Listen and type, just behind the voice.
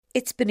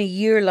It's been a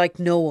year like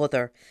no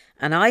other,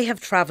 and I have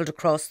travelled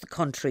across the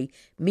country,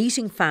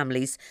 meeting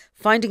families,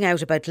 finding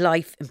out about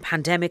life in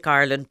Pandemic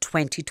Ireland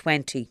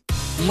 2020.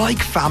 Like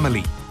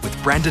Family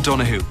with Brenda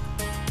Donoghue.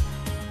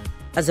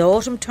 As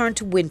autumn turned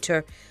to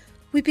winter,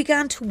 we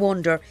began to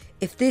wonder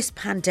if this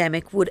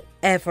pandemic would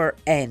ever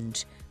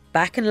end.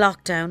 Back in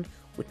lockdown,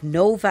 with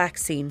no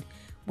vaccine,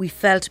 we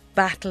felt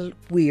battle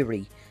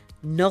weary.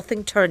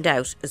 Nothing turned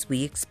out as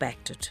we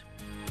expected.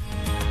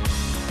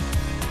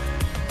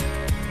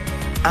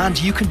 And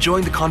you can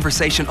join the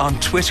conversation on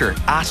Twitter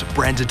at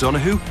Brenda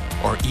Donoghue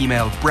or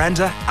email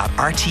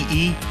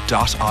brenda@rte.ie.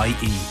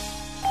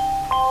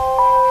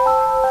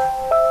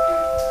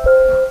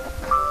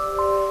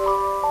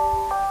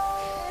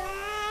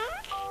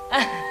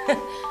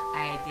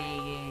 Are they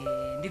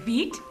in the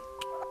feet?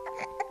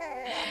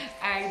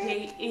 Are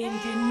they in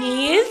the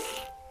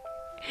knees?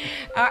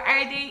 Or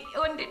are they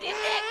under the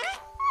neck?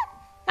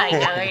 I know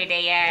where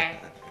they are.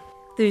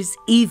 There's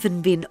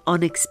even been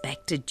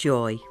unexpected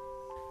joy.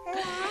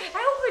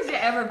 How could you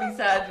ever be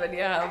sad when you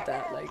have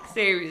that? Like,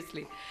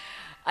 seriously.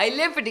 I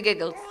live for the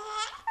giggles.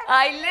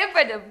 I live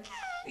for them.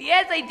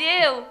 Yes, I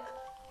do.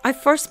 I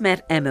first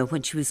met Emma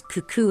when she was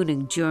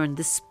cocooning during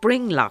the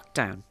spring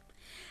lockdown.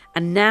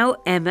 And now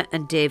Emma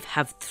and Dave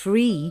have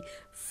 3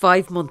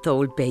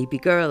 5-month-old baby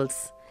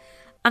girls.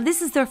 And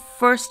this is their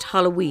first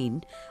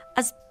Halloween,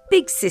 as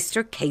big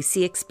sister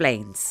Casey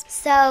explains.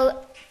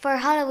 So for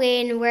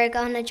Halloween, we're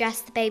going to dress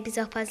the babies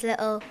up as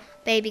little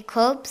baby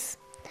cubs.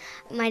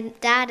 My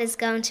dad is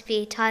going to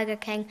be Tiger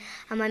King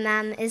and my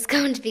mum is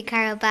going to be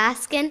Carol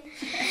Baskin.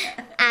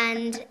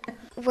 And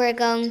we're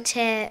going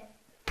to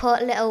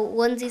put little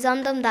onesies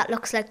on them that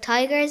looks like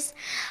tigers.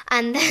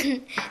 And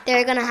then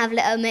they're going to have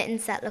little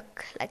mittens that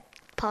look like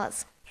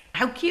paws.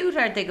 How cute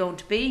are they going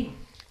to be?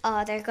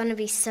 Oh, they're going to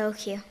be so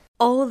cute.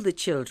 All the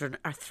children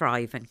are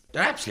thriving.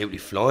 They're absolutely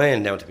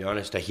flying now, to be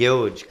honest. They're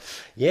huge.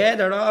 Yeah,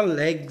 they're all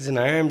legs and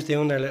arms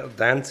doing their little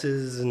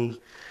dances and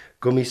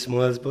gummy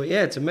smiles. But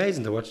yeah, it's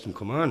amazing to watch them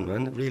come on,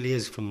 man. It really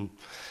is. Like,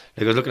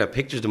 I was looking at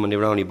pictures of them when they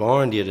were only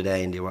born the other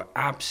day and they were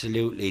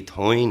absolutely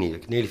tiny. I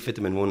could nearly fit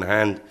them in one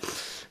hand.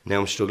 Now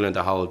I'm struggling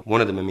to hold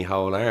one of them in my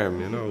whole arm,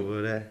 you know.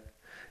 But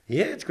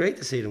yeah, it's great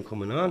to see them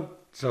coming on.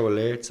 So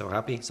alert, so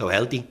happy, so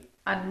healthy.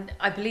 And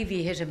I believe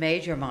you hit a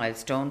major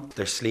milestone.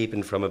 They're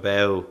sleeping from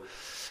about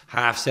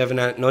 7:30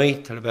 at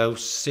night till about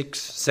 6,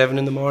 7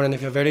 in the morning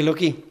if you're very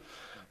lucky.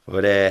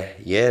 But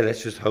yeah,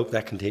 let's just hope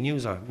that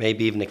continues or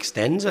maybe even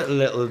extends it a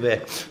little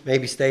bit.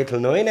 Maybe stay till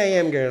 9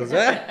 a.m, girls.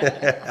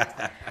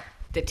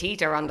 The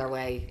teeth are on their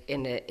way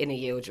in a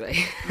huge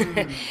way.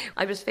 Mm-hmm.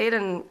 I was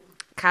feeling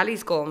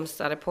Callie's gums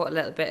that I put a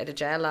little bit of the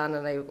gel on,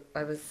 and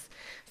I was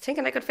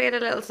thinking I could feel a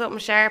little something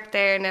sharp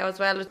there now as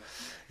well.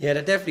 Yeah,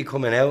 they're definitely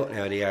coming out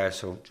now, they are,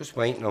 so just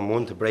waiting on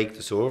one to break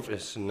the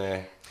surface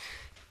and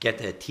get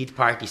the teeth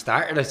party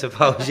started, I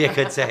suppose you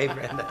could say,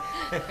 Brenda.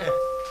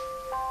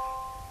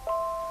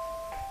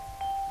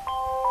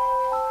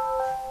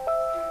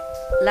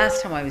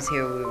 Last time I was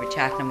here, we were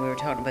chatting and we were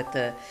talking about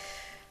the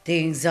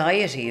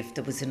anxiety if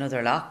there was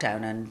another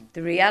lockdown. And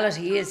the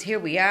reality is, here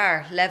we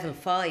are, level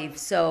 5.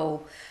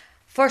 So,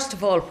 first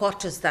of all, what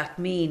does that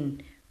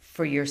mean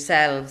for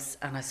yourselves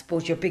and I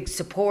suppose your big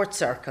support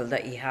circle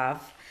that you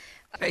have?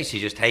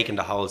 Basically just taking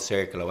the whole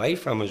circle away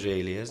from us,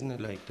 really, isn't it?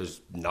 Like, there's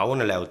no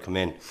one allowed to come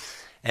in.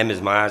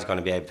 Emma's ma's going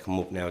to be able to come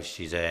up now.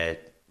 She's a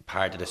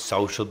part of the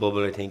social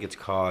bubble, I think it's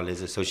called,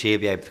 is it? So she'll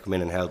be able to come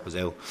in and help us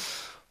out.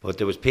 But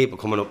there was people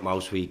coming up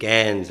most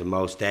weekends and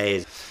most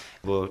days.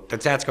 But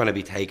that's going to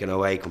be taken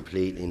away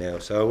completely now.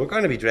 So we're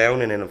going to be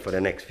drowning in it for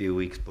the next few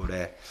weeks.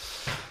 But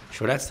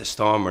sure, that's the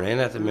storm we're in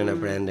at the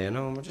minute, Brenda. You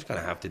know, we're just going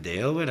to have to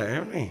deal with it,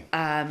 aren't we?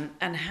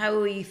 And how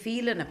are you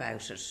feeling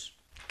about it?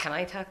 Can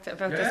I talk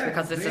about this?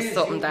 Because this is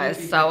something that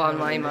is so on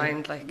my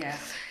mind.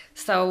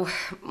 So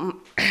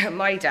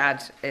my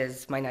dad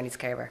is my nanny's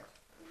carer.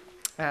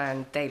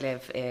 And they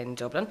live in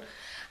Dublin.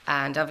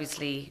 And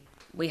obviously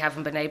we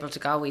haven't been able to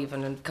go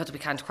even because we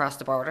can't cross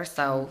the border.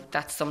 So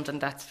that's something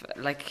that's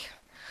like...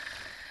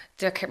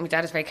 My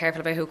dad is very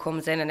careful about who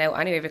comes in and out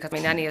anyway because my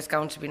nanny is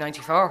going to be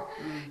 94,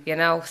 you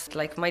know.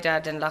 Like my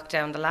dad in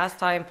lockdown the last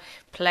time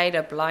played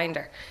a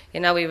blinder. You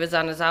know, he was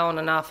on his own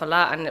an awful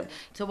lot. And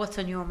so what's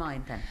on your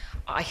mind then?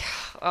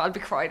 I'll be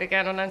crying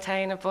again when I'm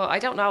saying it, but I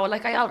don't know.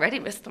 Like, I already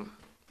missed him,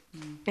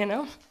 you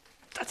know.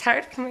 That's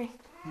hard for me.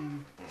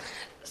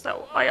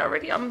 So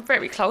I'm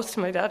very close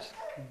to my dad.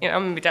 You know,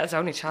 I'm my dad's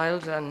only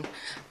child and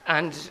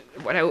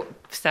without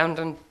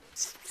sounding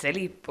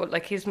silly, but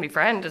like he's my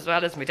friend as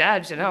well as my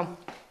dad, you know.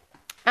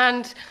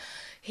 And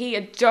he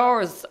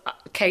adores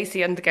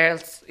Casey and the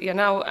girls, you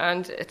know,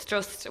 and it's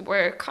just,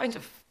 we're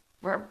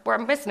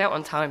missing out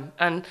on time.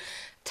 And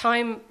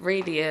time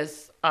really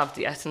is of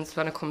the essence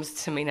when it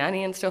comes to me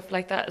nanny and stuff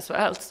like that as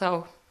well.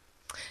 So,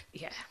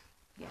 yeah,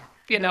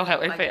 you know how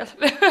I feel.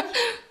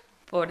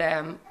 But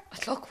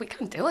look, we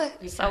can't do it.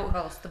 You can't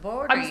cross the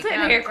border. I'm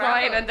sitting here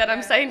crying and then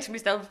I'm saying to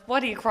myself,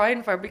 what are you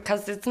crying for?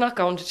 Because it's not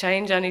going to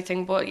change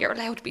anything, but you're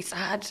allowed to be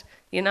sad,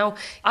 you know.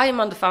 I am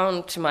on the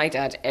phone to my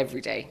dad every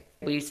day.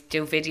 We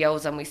do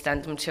videos and we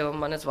send them to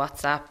him on his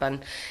WhatsApp,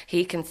 and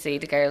he can see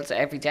the girls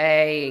every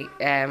day,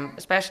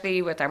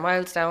 especially with their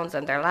milestones,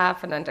 and they're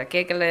laughing and they're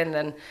giggling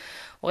and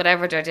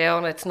whatever they're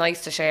doing. It's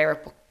nice to share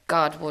it, but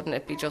God, wouldn't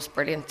it be just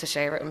brilliant to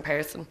share it in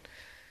person?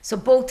 So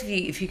both of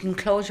you, if you can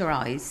close your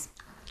eyes,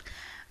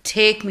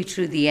 take me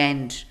through the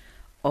end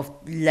of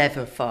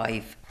level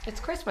 5.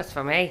 It's Christmas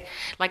for me.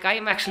 Like, I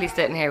am actually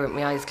sitting here with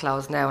my eyes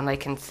closed now, and I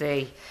can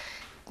see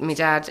my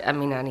dad and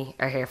my nanny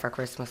are here for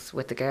Christmas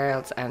with the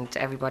girls, and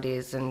everybody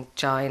is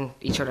enjoying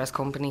each other's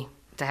company.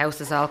 The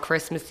house is all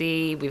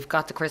Christmassy. We've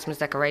got the Christmas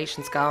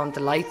decorations going. The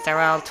lights are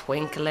all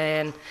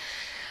twinkling.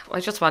 I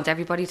just want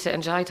everybody to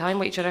enjoy time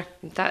with each other.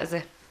 That is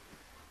it.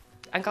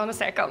 I'm going to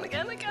start going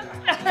again.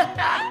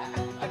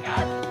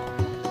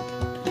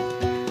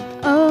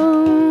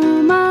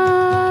 Oh,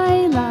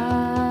 my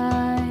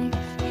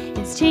life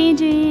is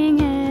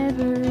changing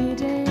every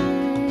day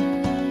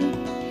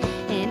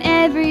in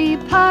every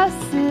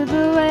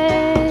possible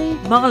way.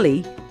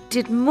 Molly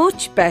did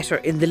much better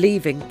in the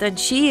leaving than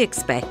she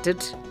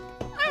expected.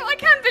 I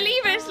can't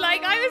believe it.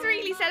 Like, I was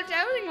really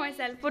self-doubting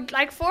myself, but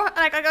I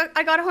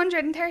got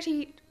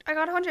 130. I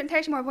got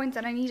 130 more points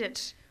than I needed.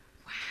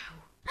 Wow!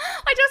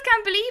 I just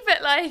can't believe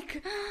it.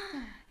 Like,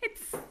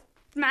 it's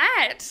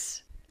mad.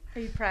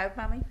 Are you proud,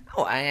 Mammy?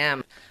 Oh, I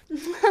am.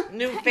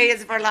 New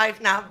phase of our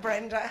life now,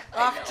 Brenda.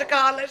 Off to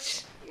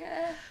college.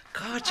 Yeah.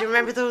 God, do you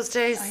remember those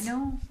days? I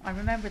know. I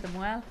remember them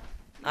well.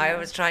 I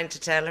was trying to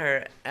tell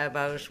her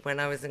about when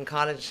I was in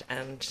college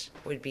and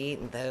we'd be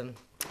eating the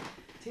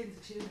tins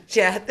of tuna.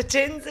 Yeah, the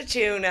tins of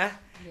tuna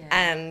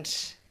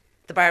and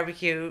the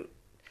barbecue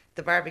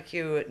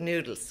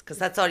noodles, because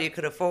that's all you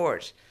could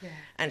afford. Yeah.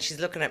 And she's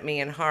looking at me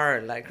in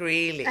horror, like,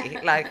 really,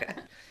 like.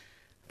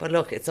 But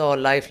look, it's all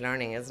life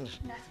learning, isn't it?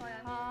 That's why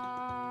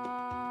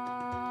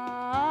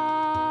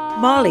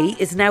Molly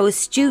is now a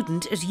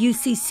student at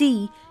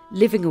UCC,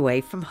 living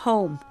away from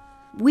home.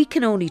 We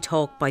can only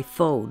talk by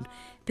phone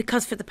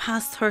because for the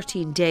past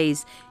 13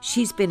 days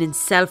she's been in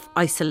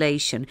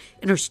self-isolation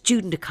in her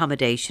student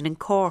accommodation in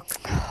Cork.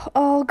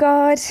 Oh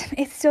God,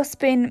 it's just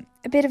been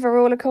a bit of a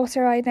roller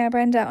coaster ride now,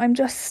 Brenda. I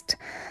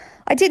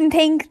did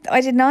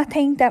not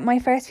think that my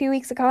first few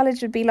weeks of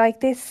college would be like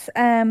this.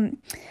 I'm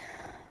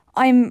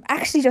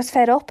actually just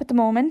fed up at the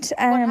moment.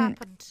 What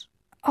happened?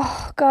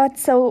 Oh God,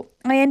 so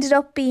I ended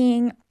up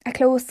being a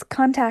close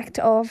contact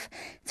of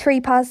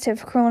 3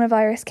 positive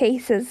coronavirus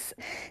cases.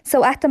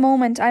 So at the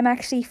moment I'm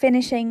actually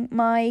finishing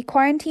my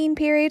quarantine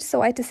period,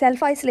 so I had to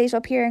self-isolate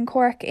up here in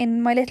Cork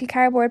in my little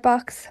cardboard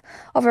box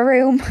of a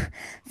room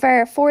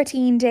for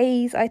 14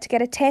 days. I had to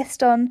get a test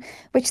done,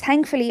 which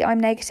thankfully I'm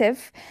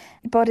negative.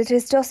 But it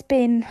has just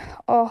been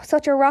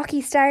such a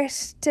rocky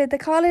start to the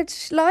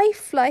college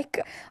life. Like,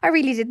 I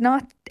really did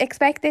not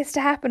expect this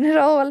to happen at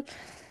all.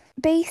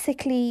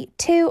 Basically,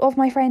 2 of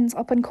my friends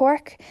up in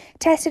Cork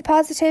tested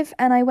positive,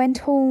 and I went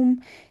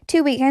home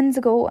 2 weekends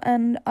ago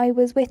and I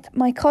was with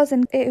my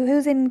cousin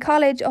who's in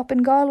college up in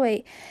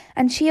Galway,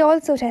 and she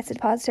also tested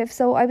positive.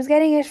 So I was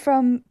getting it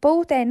from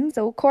both ends,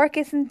 so Cork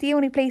isn't the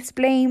only place to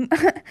blame.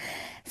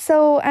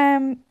 So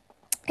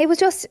it was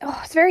just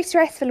it's a very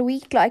stressful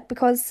week, like,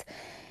 because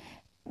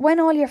when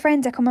all your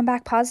friends are coming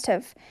back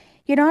positive,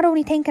 you're not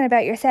only thinking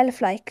about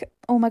yourself, like,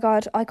 oh my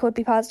God, I could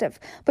be positive,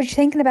 but you're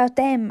thinking about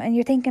them, and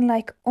you're thinking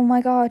like, oh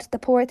my God, the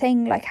poor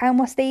thing, like, how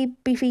must they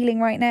be feeling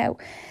right now?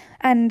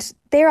 And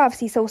they're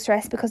obviously so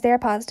stressed because they're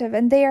positive,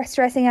 and they are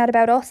stressing out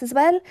about us as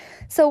well.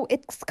 So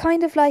it's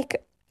kind of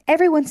like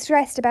everyone's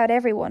stressed about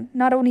everyone,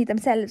 not only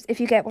themselves, if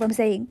you get what I'm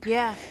saying.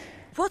 Yeah.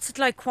 What's it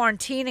like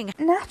quarantining?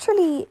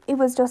 Naturally, it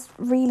was just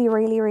really,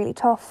 really, really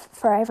tough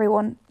for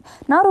everyone.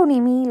 Not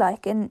only me,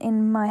 like,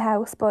 in my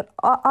house, but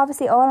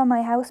obviously all of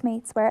my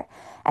housemates were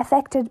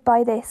affected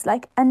by this.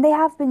 Like, and they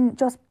have been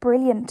just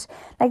brilliant.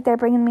 Like, they're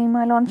bringing me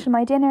my lunch and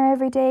my dinner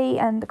every day,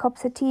 and the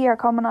cups of tea are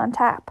coming on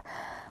tap.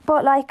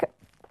 But, like,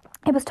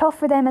 it was tough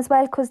for them as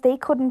well because they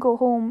couldn't go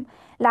home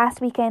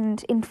last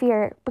weekend in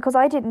fear because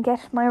I didn't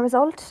get my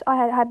result.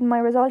 I hadn't my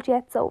result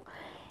yet, so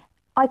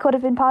I could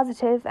have been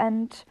positive,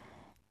 and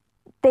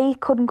they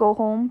couldn't go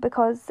home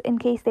because in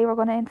case they were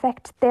going to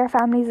infect their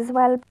families as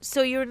well.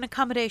 So you're in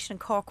accommodation in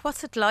Cork.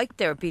 What's it like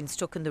there, being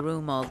stuck in the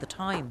room all the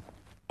time?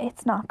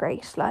 It's not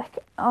great. Like,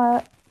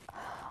 I'm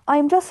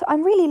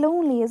really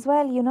lonely as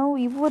well, you know.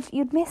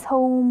 You'd miss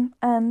home,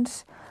 and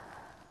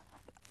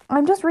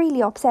I'm just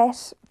really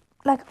upset.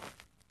 Like,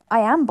 I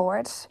am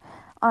bored.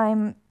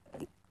 I'm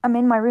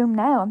in my room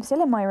now. I'm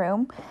still in my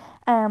room,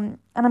 and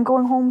I'm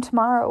going home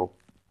tomorrow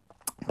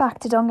back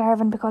to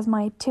Dungarvan because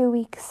my 2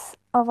 weeks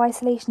of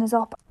isolation is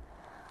up.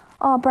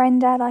 Oh,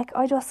 Brenda, like,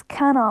 I just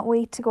cannot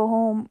wait to go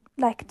home,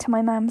 like, to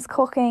my mum's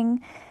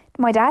cooking,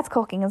 my dad's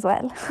cooking as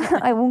well.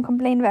 I won't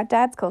complain about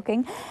dad's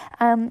cooking.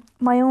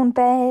 My own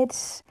bed,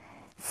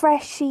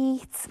 fresh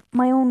sheets,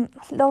 my own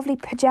lovely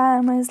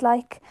pyjamas,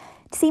 like,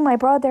 to see my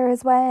brother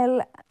as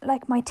well,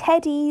 like, my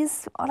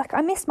teddies. Like,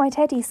 I miss my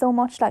teddies so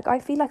much. Like, I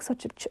feel like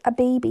such a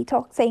baby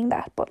saying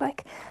that, but,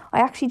 like, I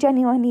actually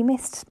genuinely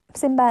missed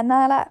Simba and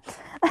Nala.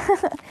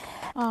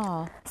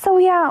 Oh. So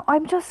yeah, I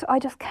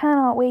just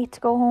cannot wait to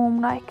go home.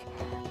 Like,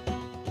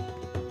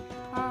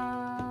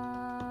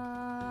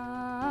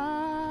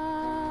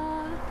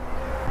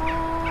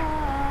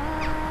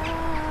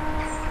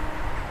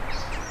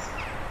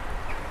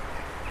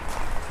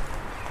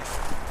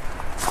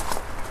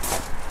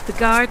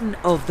 garden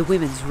of the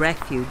Women's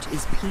Refuge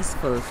is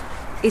peaceful.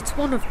 It's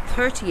one of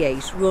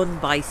 38 run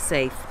by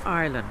Safe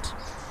Ireland.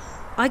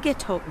 I get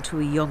talking to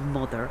a young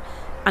mother,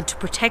 and to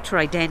protect her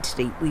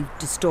identity, we've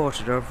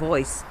distorted her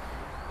voice.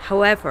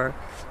 However,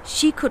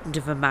 she couldn't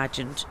have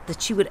imagined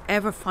that she would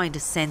ever find a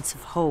sense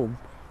of home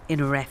in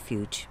a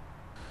refuge.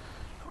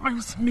 I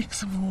was a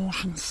mix of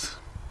emotions.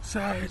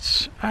 Sad,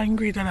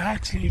 angry that I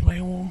had to leave my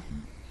home,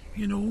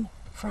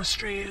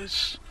 frustrated,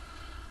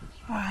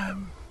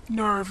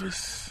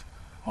 nervous,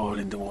 all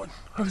in the one.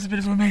 I was a bit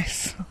of a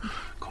mess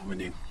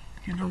coming in,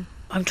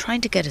 I'm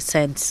trying to get a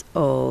sense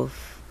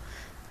of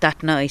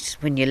that night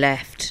when you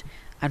left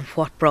and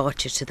what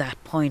brought you to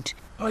that point.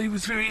 I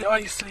was very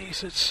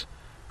isolated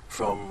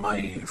from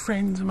my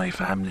friends and my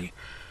family.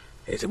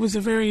 It was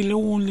a very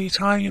lonely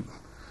time.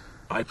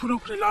 I put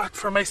up with a lot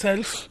for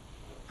myself,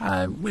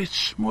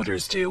 which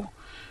mothers do,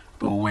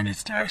 but when it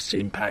starts to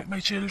impact my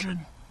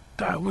children,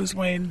 that was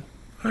when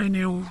I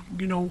knew,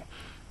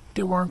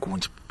 they weren't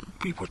going to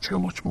be put through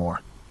much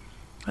more.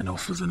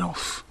 Enough was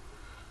enough.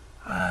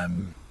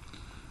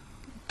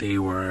 They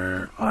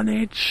were on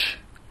edge.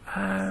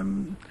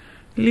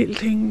 Little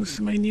things,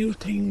 minute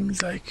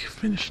things like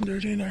finishing their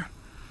dinner,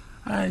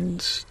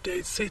 and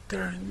they'd sit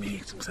there and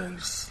make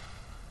themselves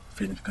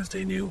finish because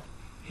they knew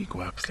he'd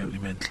go absolutely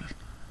mental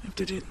if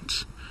they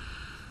didn't.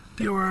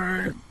 They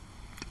were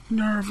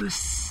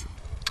nervous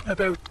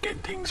about getting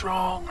things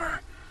wrong,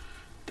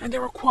 and they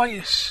were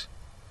quiet.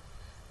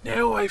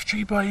 Now I've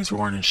 3 boys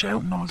roaring and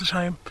shouting all the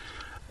time.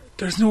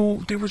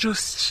 They were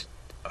just,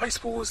 I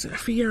suppose, a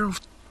fear of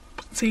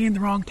saying the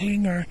wrong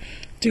thing or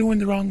doing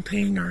the wrong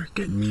thing or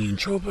getting me in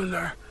trouble,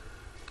 or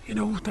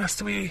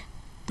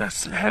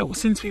that's how,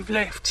 since we've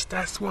left,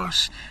 that's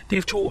what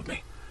they've told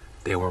me.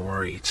 They were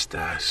worried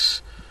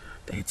that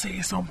they'd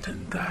say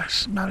something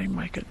that Mammy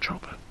might get in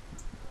trouble,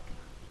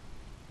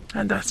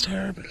 and that's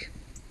terrible.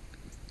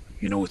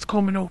 It's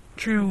coming up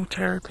through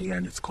therapy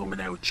and it's coming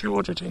out through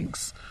other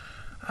things,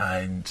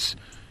 and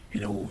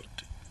the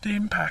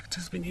impact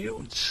has been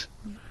huge.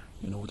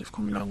 They've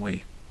come a long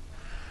way.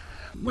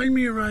 When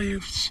we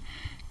arrived,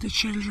 the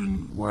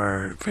children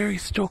were very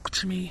stuck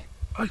to me.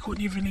 I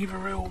couldn't even leave a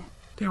room.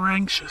 They were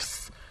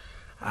anxious.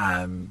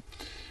 The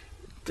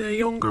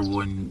younger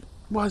one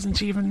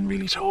wasn't even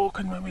really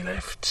talking when we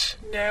left.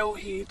 Now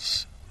he'd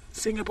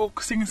sing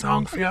a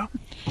song for you.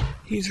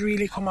 He's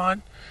really come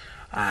on.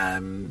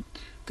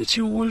 The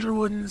 2 older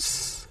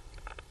ones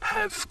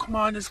have come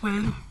on as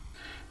well.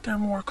 They're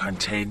more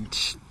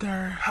content.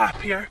 They're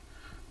happier.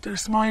 They're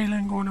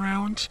smiling, going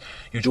around.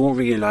 You don't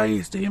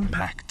realise the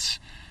impact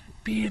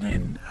being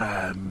in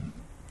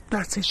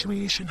that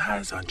situation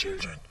has on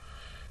children.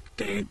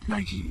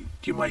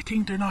 You might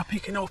think they're not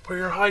picking up or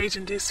you're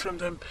hiding this from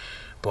them,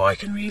 but I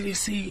can really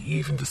see,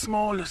 even the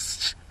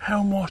smallest,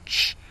 how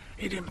much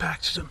it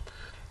impacted them.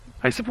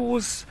 I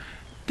suppose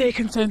they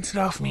can sense it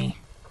off me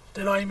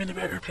that I'm in a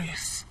better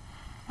place,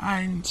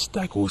 and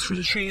that goes for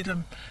the 3 of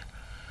them.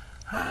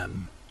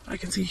 I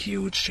can see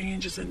huge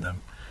changes in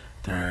them.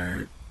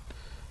 They're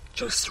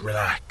just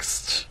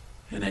relaxed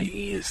and at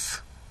ease,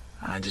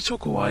 and it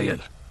took a while,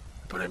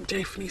 but I'm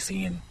definitely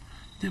seeing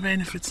the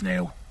benefits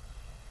now.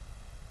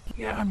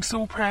 Yeah, I'm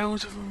so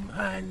proud of them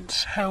and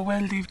how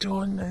well they've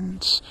done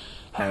and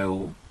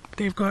how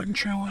they've gotten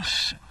through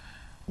it.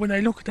 When I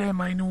look at them,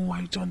 I know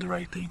I've done the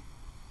right thing.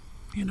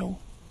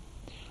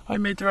 I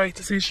made the right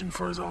decision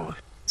for us all.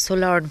 So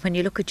Lauren, when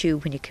you look at you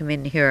when you come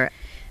in here,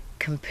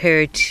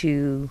 compared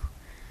to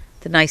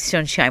the nice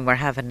sunshine we're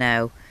having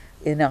now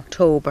in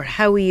October,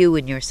 how are you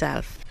in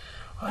yourself?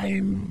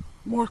 I'm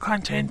more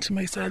content to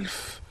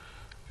myself.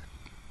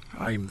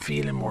 I'm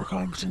feeling more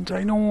confident.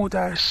 I know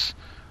that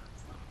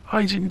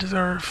I didn't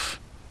deserve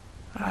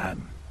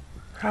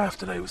half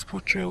that I was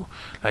put through.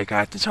 Like,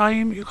 at the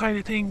time, you kind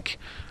of think,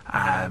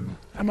 am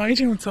I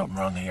doing something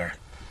wrong here?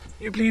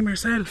 You blame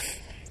yourself.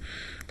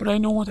 But I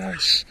know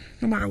that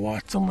no matter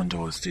what someone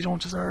does, they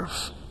don't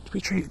deserve to be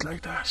treated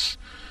like that.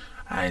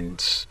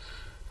 And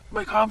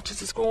my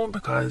confidence is growing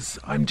because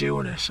I'm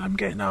doing it. I'm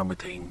getting on with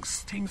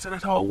things that I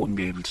thought I wouldn't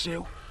be able to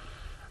do.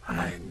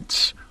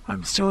 And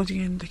I'm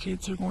studying, the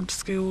kids are going to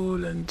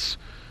school, and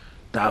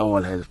that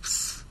all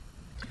helps.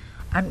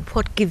 And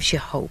what gives you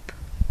hope?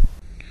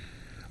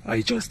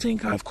 I just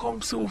think I've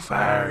come so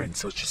far in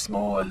such a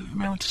small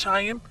amount of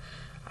time,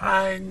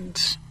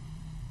 and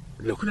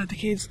looking at the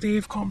kids,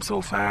 they've come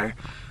so far,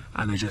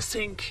 and I just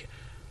think,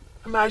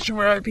 imagine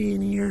where I'll be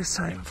in a year's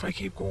time if I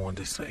keep going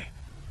this way,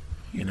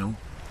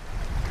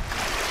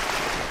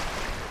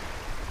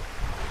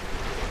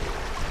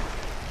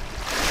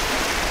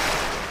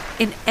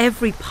 In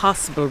every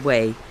possible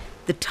way,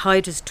 the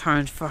tide has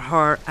turned for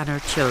her and her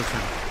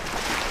children.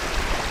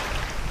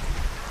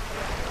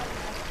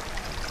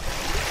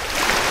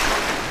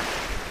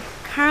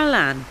 Carol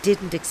Ann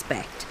didn't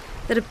expect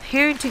that a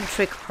parenting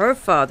trick her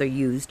father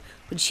used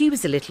when she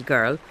was a little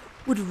girl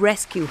would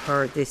rescue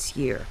her this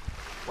year.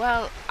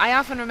 Well, I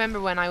often remember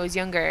when I was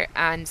younger,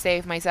 and say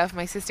if myself and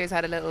my sisters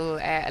had a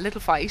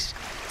little fight,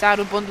 Dad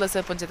would bundle us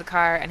up into the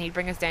car and he'd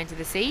bring us down to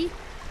the sea,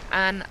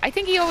 And I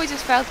think he always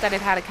just felt that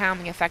it had a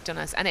calming effect on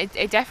us, and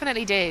it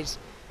definitely did,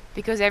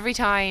 because every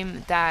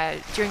time that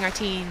during our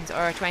teens or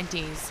our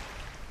 20s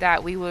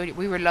that we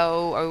were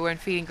low, or we weren't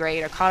feeling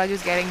great, or college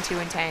was getting too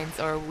intense,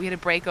 or we had a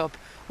breakup,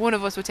 one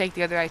of us would take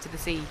the other out to the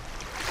sea.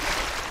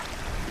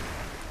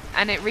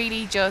 And it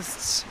really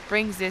just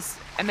brings this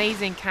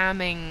amazing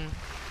calming,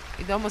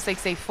 it's almost like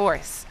say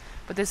force,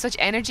 but there's such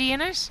energy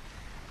in it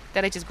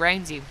that it just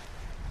grounds you.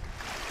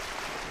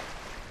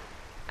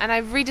 And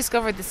I've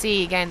rediscovered the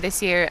sea again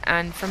this year,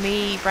 and for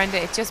me,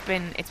 Brenda, it's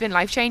been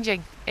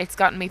life-changing. It's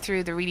gotten me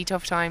through the really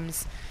tough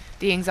times,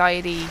 the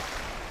anxiety,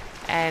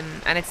 and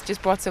it's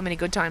just brought so many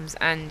good times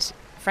and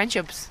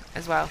friendships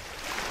as well.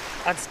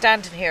 I'm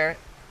standing here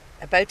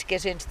about to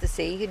get into the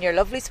sea in your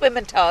lovely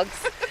swimming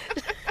togs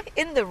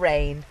in the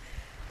rain.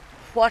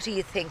 What are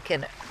you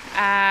thinking?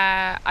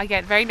 I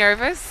get very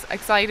nervous,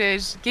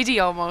 excited, giddy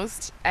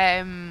almost,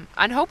 and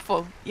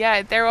hopeful.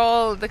 Yeah, they're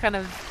all the kind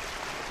of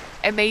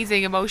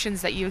amazing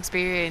emotions that you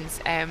experience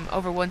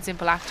over one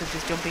simple act of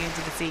just jumping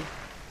into the sea.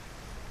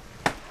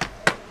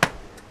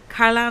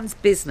 Carl-Anne's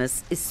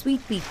business is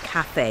Sweetbeat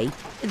Cafe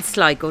in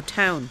Sligo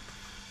town.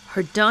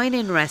 Her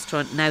dine-in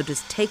restaurant now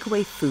does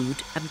takeaway food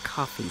and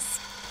coffees.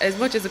 As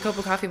much as a cup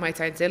of coffee might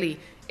sound silly,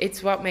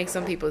 it's what makes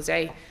some people's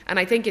day. And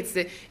I think it's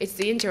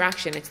the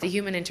interaction, it's the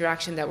human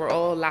interaction that we're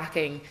all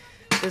lacking.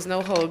 There's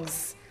no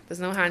hugs, there's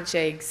no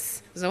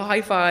handshakes, there's no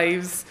high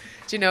fives,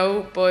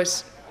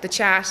 but the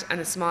chat and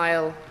the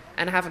smile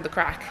and having the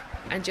crack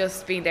and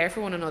just being there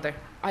for one another.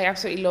 I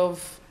absolutely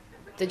love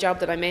the job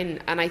that I'm in,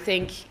 and I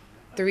think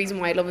the reason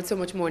why I love it so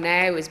much more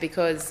now is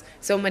because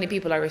so many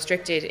people are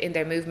restricted in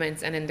their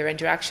movements and in their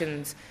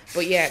interactions.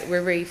 But yeah,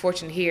 we're very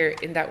fortunate here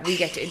in that we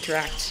get to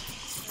interact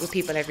with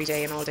people every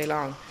day and all day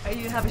long. Are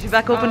you happy to be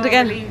back opened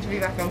again? Relieved to be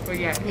back open,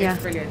 yeah.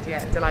 It's brilliant,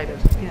 yeah, delighted.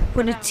 Yeah.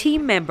 When a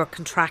team member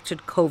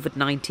contracted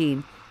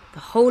COVID-19, the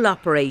whole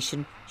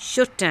operation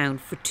shut down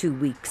for 2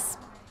 weeks.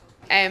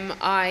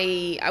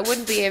 I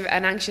wouldn't be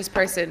an anxious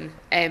person,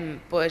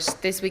 but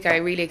this week I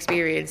really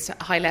experienced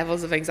high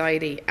levels of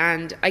anxiety,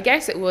 and I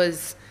guess it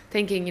was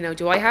thinking,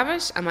 do I have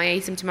it? Am I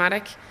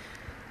asymptomatic?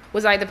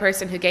 Was I the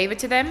person who gave it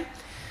to them?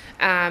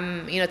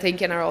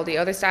 Thinking, are all the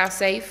other staff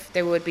safe?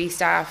 There would be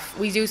staff.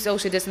 We do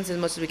social distance as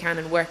much as we can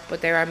in work, but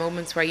there are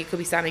moments where you could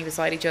be standing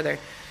beside each other.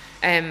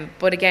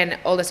 But again,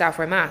 all the staff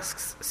wear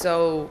masks.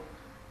 So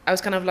I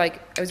was I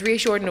was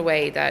reassured in a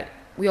way that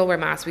we all wear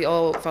masks, we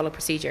all follow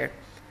procedure.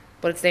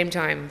 But at the same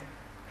time,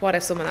 what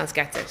if someone else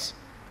gets it?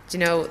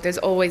 There's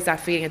always that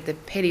feeling at the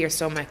pit of your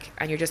stomach,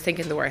 and you're just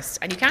thinking the worst.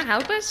 And you can't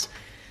help it.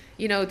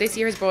 This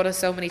year has brought us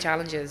so many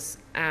challenges,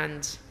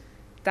 and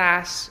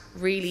that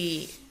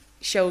really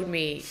showed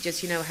me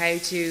just,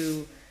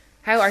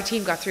 how our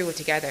team got through it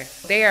together.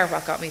 They are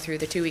what got me through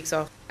the 2 weeks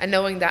off. And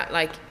knowing that,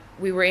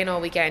 we were in all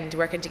weekend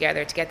working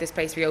together to get this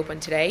place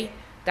reopened today,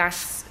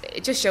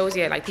 it just shows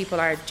you, people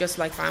are just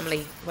like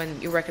family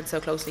when you're working so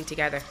closely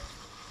together.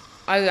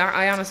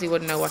 I honestly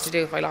wouldn't know what to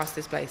do if I lost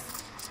this place.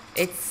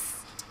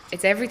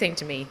 It's everything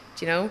to me,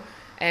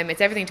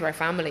 it's everything to our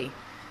family.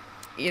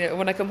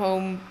 When I come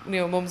home,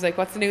 mum's like,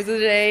 what's the news of the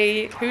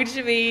day? Who did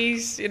you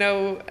meet?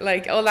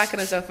 All that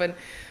kind of stuff. And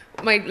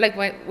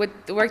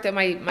with the work that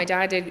my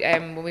dad did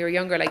when we were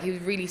younger, he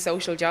was a really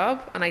social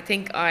job, and I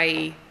think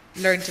I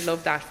learned to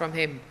love that from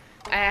him.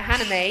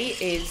 Hannah May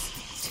is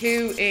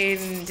 2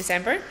 in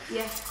December.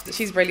 Yeah.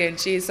 She's brilliant.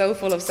 She's so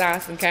full of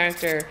sass and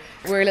character.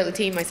 We're a little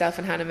team, myself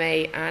and Hannah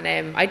May,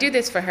 and I do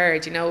this for her.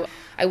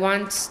 I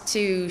want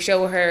to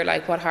show her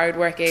what hard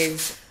work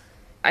is.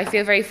 I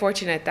feel very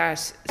fortunate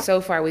that so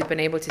far we've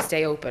been able to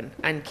stay open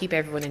and keep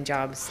everyone in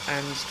jobs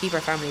and keep our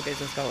family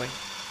business going.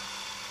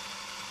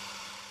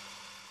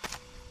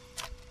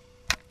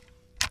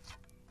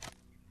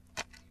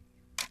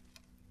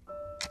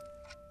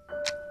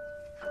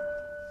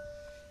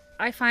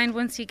 I find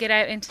once you get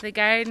out into the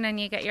garden and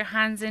you get your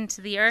hands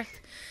into the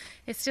earth,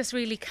 it's just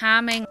really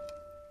calming.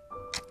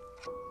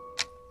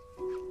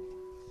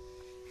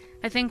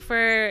 I think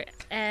for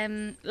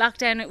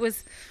lockdown it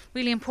was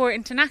really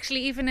important, and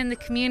actually even in the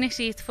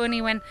community, it's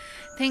funny when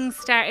things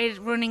started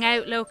running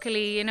out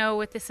locally,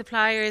 with the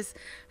suppliers,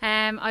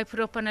 I put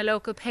up on a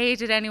local page,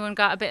 did anyone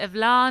got a bit of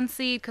lawn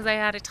seed, because I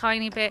had a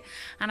tiny bit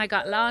and I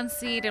got lawn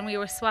seed, and we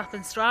were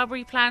swapping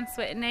strawberry plants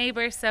with a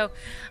neighbour. So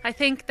I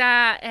think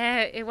that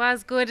it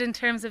was good in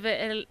terms of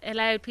it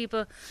allowed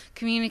people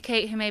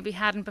communicate who maybe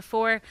hadn't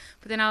before,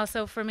 but then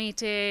also for me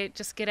to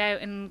just get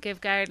out and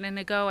give gardening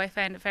a go, I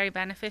found it very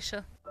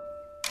beneficial.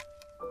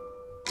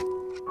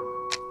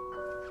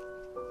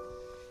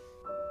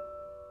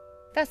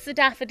 That's the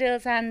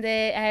daffodils and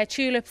the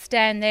tulips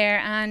down there,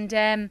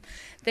 and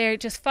they're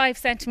just 5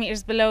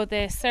 centimetres below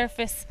the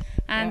surface,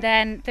 and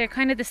then they're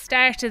kind of the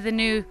start of the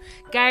new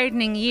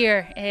gardening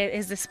year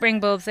is the spring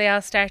bulbs. They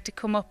all start to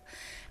come up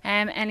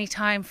any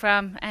time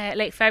from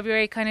late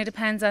February, kind of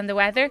depends on the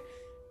weather.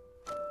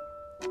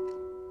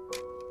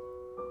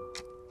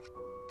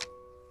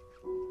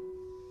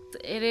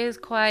 It is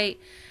quite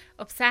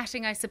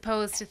upsetting, I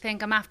suppose, to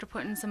think I'm after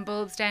putting some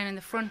bulbs down in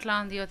the front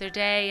lawn the other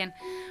day, and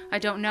I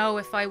don't know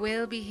if I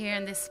will be here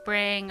in this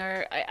spring,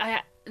 or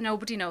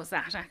nobody knows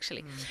that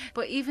actually.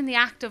 But even the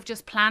act of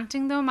just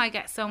planting them, I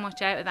get so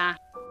much out of that.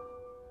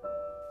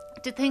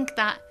 To think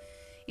that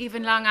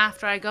even long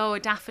after I go, a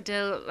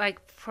daffodil like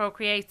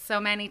procreates so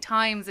many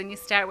times, and you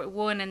start with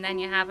one and then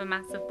you have a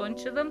massive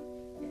bunch of them.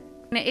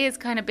 And it is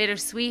kind of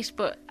bittersweet,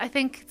 but I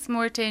think it's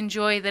more to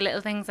enjoy the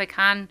little things I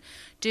can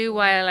do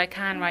while I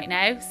can right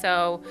now.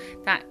 So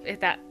that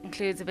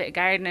includes a bit of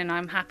gardening.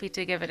 I'm happy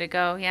to give it a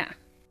go, yeah.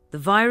 The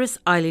virus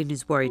Eileen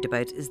is worried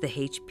about is the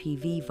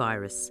HPV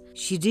virus.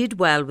 She did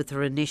well with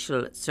her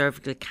initial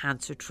cervical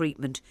cancer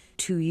treatment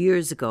 2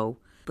 years ago,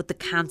 but the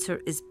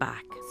cancer is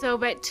back. So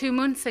about 2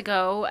 months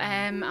ago,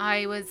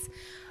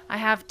 I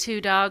have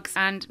 2 dogs,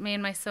 and me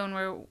and my son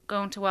were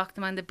going to walk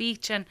them on the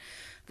beach, and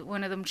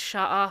one of them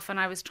shot off, and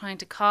I was trying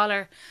to call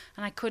her,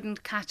 and I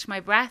couldn't catch my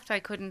breath. I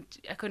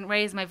couldn't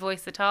raise my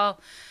voice at all.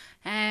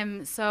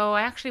 So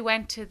I actually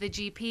went to the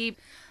GP,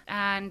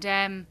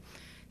 and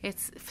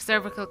it's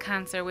cervical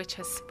cancer which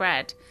has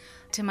spread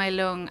to my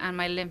lung and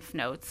my lymph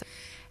nodes.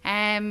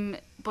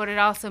 But it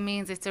also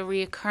means it's a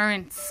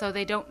reoccurrence, so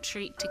they don't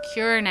treat to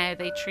cure now,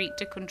 they treat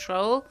to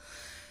control.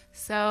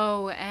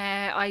 So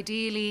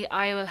ideally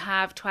I will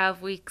have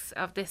 12 weeks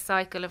of this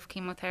cycle of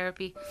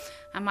chemotherapy,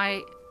 and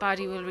my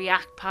body will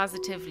react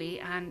positively,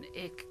 and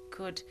it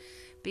could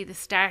be the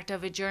start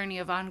of a journey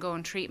of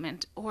ongoing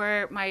treatment,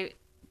 or my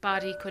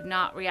body could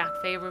not react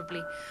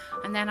favourably,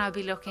 and then I'll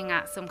be looking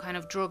at some kind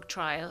of drug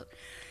trial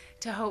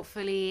to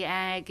hopefully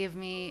give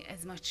me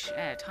as much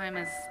time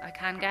as I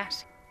can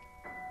get.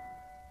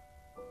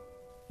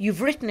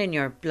 You've written in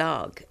your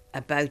blog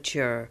about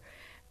your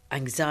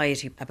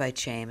anxiety about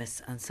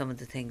Seamus and some of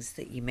the things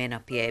that you may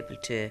not be able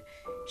to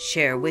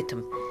share with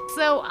him.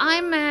 So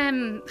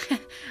I'm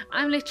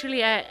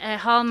literally a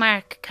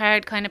Hallmark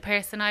card kind of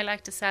person. I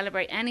like to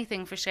celebrate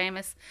anything for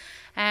Seamus.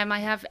 I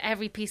have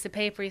every piece of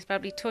paper he's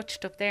probably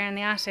touched up there in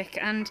the attic,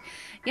 and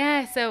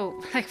yeah,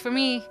 so like for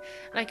me,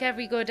 like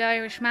every good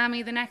Irish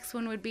mammy, the next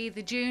one would be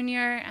the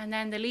junior, and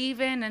then the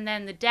leaving, and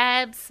then the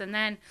Debs, and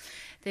then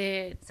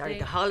the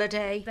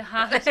holiday. The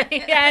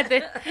holiday, yeah,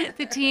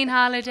 the teen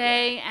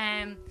holiday,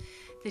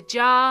 the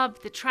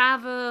job, the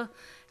travel,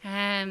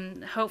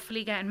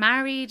 hopefully getting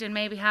married and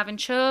maybe having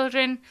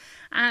children.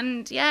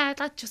 And yeah,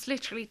 that just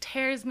literally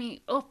tears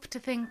me up to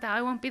think that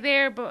I won't be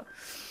there. But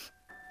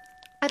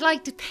I'd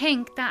like to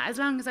think that as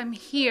long as I'm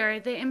here,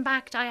 the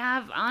impact I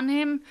have on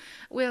him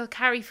will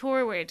carry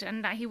forward,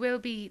 and that he will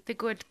be the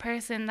good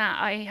person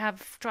that I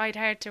have tried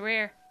hard to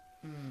rear.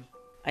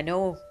 I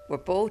know we're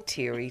both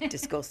teary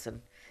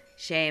discussing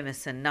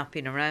Seamus and not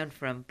being around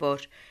for him,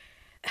 but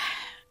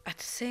at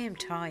the same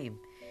time,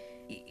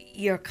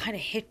 you're kind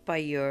of hit by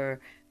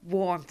your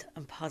warmth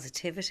and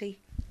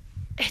positivity.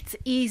 It's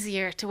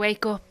easier to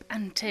wake up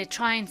and to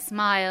try and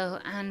smile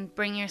and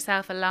bring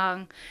yourself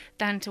along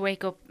than to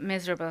wake up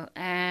miserable.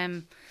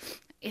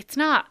 It's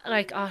not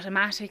like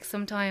automatic.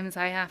 Sometimes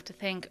I have to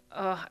think,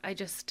 oh, I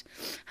just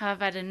have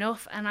had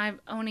enough, and I'm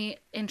only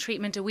in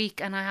treatment a week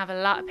and I have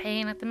a lot of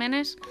pain at the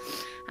minute,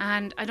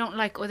 and I don't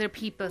like other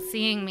people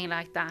seeing me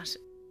like that.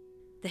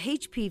 The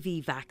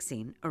HPV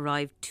vaccine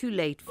arrived too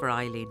late for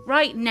Eileen.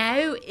 Right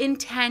now, in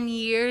 10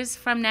 years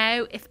from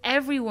now, if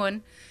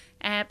everyone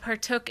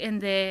partook in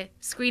the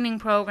screening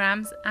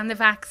programs and the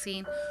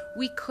vaccine,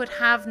 we could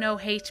have no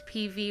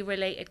HPV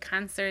related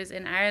cancers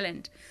in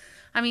Ireland.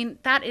 I mean,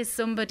 that is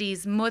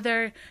somebody's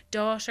mother,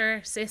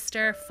 daughter,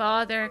 sister,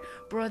 father,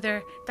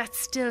 brother that's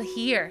still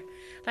here.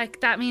 Like,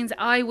 that means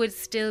I would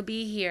still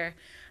be here.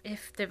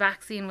 If the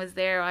vaccine was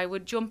there, I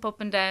would jump up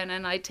and down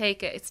and I'd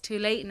take it. It's too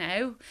late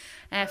now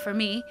for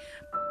me.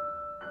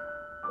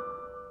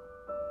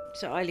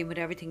 So Eileen, with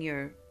everything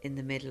you're in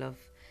the middle of,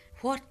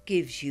 what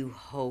gives you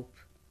hope?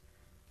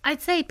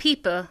 I'd say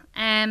people.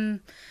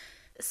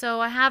 So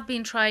I have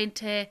been trying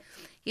to,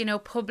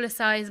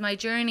 publicise my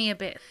journey a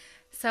bit.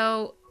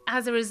 So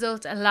as a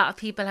result, a lot of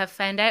people have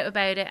found out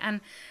about it,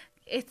 and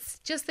it's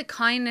just the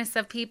kindness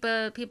of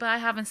people I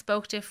haven't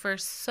spoke to for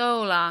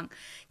so long,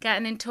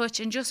 getting in touch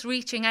and just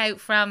reaching out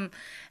from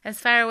as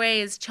far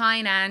away as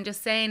China and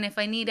just saying if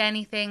I need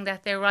anything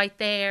that they're right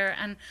there,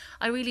 and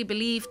I really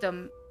believe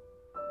them.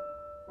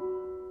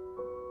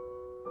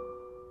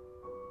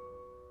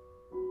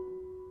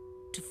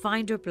 To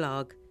find her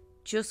blog,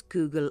 just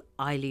Google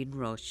Eileen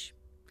Rush.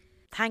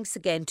 Thanks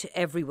again to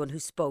everyone who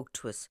spoke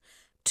to us.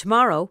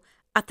 Tomorrow,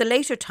 at the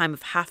later time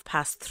of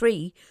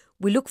 3:30,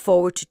 we look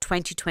forward to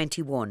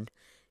 2021.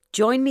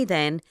 Join me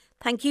then.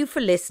 Thank you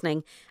for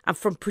listening. And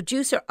from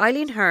producer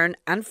Eileen Hearn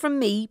and from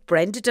me,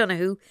 Brenda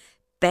Donoghue,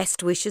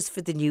 best wishes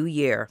for the new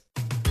year.